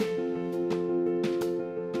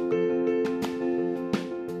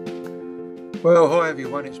Well, hi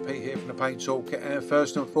everyone, it's Pete here from the Paint Toolkit, and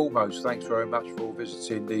first and foremost, thanks very much for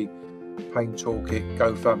visiting the Paint Toolkit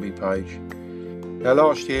GoFundMe page. Now,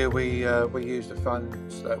 last year we used the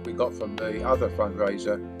funds that we got from the other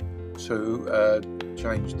fundraiser to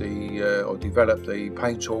change or develop the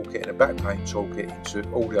Paint Toolkit and the Back Paint Toolkit into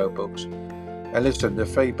audio books. And listen, the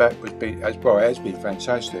feedback has been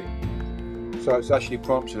fantastic. So it's actually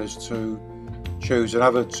prompted us to choose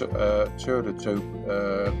another two of the two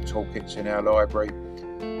toolkits in our library.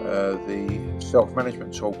 The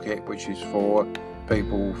self-management toolkit, which is for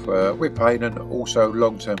people with pain and also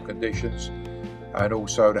long-term conditions, and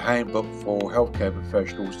also the handbook for healthcare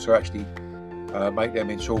professionals to actually make them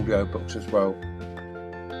into audio books as well.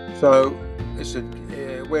 So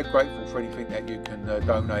we're grateful for anything that you can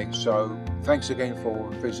donate. So thanks again for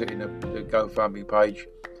visiting the GoFundMe page,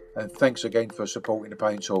 and thanks again for supporting the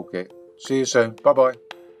Paint Toolkit. See you soon. Bye bye.